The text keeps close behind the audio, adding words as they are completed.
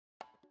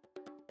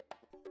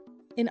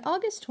In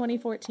August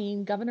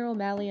 2014, Governor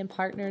O'Malley and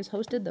partners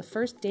hosted the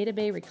first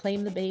DataBay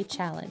Reclaim the Bay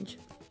Challenge.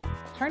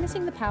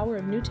 Harnessing the power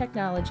of new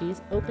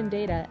technologies, open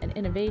data, and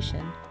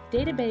innovation,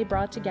 DataBay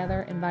brought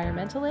together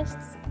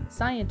environmentalists,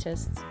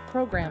 scientists,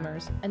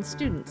 programmers, and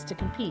students to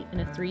compete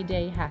in a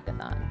 3-day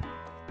hackathon.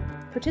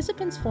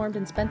 Participants formed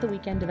and spent the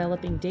weekend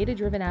developing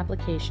data-driven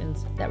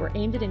applications that were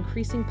aimed at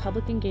increasing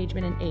public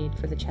engagement and aid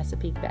for the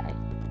Chesapeake Bay.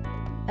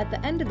 At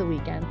the end of the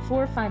weekend,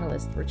 4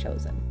 finalists were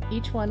chosen,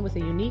 each one with a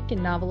unique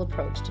and novel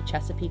approach to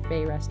Chesapeake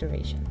Bay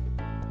restoration.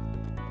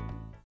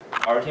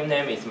 Our team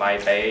name is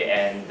MyBay,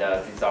 and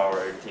these are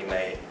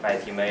my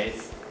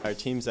teammates. Our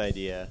team's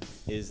idea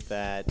is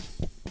that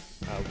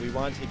we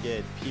want to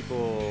get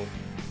people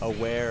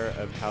aware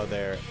of how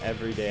their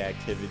everyday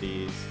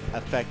activities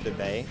affect the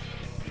bay.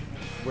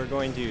 We're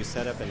going to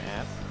set up an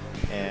app,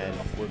 and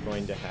we're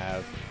going to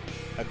have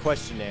a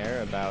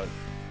questionnaire about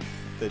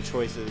the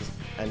choices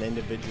an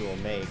individual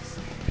makes,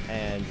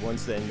 and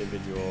once the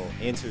individual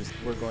answers,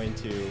 we're going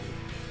to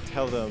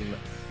tell them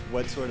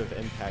what sort of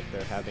impact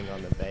they're having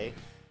on the bay.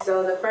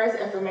 So the first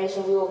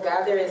information we will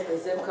gather is the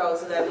zip code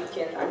so that we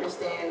can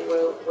understand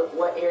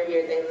what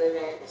area they live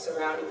in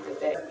surrounding the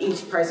bay.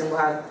 Each person will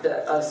have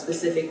a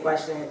specific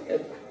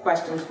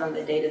questions from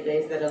the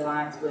database that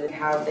aligns with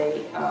how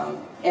they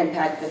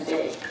impact the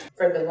bay.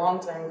 For the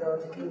long-term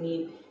goals, if you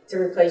need to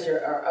replace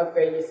or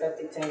upgrade your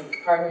septic tank,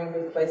 partnering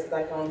with places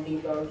like Home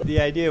Depot. The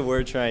idea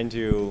we're trying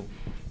to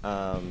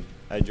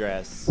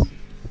address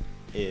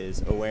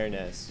is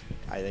awareness.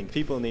 I think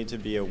people need to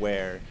be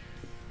aware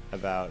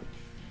about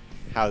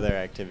how their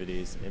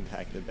activities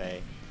impact the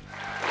bay.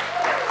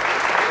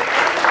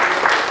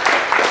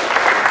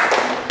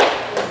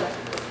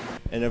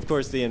 And of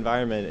course the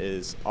environment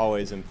is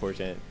always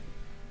important.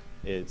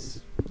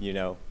 It's,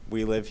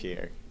 we live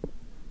here.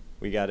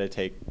 We gotta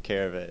take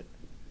care of it.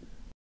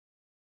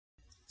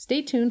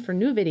 Stay tuned for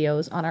new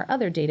videos on our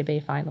other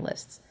DataBay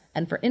finalists,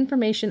 and for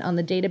information on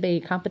the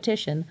DataBay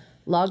competition,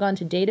 log on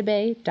to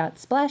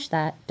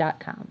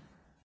databay.splashthat.com.